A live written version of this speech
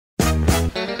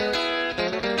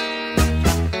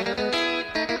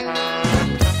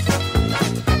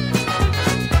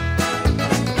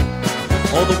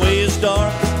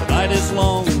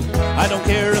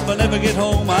I never get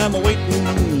home, I'm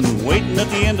a-waiting, waiting at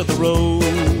the end of the road.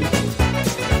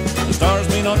 The stars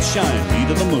may not shine,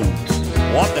 neither the moon.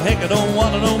 What the heck, I don't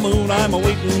want to know, moon. I'm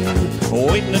a-waiting,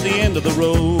 waiting at the end of the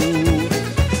road.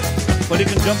 Well, you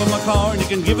can jump in my car and you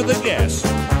can give it the gas.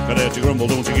 Cut out your grumble,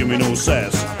 don't you give me no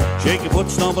sass. Shake your foot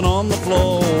stomping on the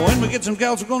floor. When we get some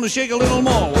gals, we're gonna shake a little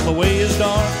more. Well, the way is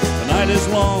dark, the night is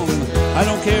long. I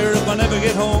don't care if I never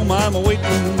get home. I'm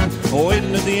a-waiting,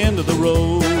 waiting at the end of the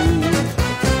road.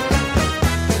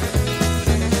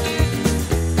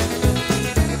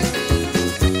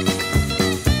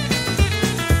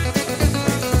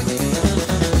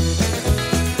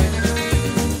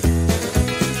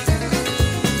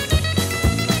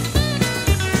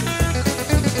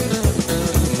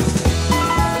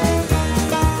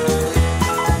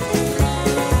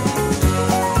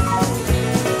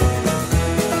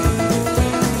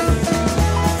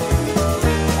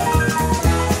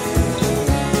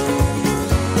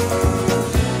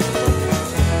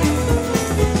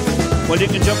 Well, you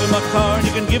can jump in my car and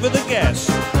you can give it the gas.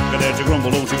 Cut out your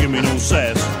grumble, don't you give me no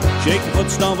sass. Shake your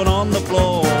foot stomping on the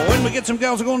floor. When we get some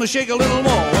gals, we're gonna shake a little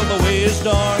more. Well, the way is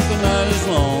dark, the night is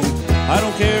long. I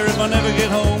don't care if I never get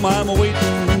home. I'm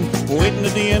a-waiting, waiting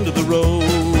at the end of the road.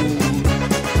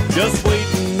 Just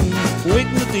waiting,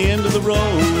 waiting at the end of the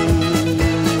road.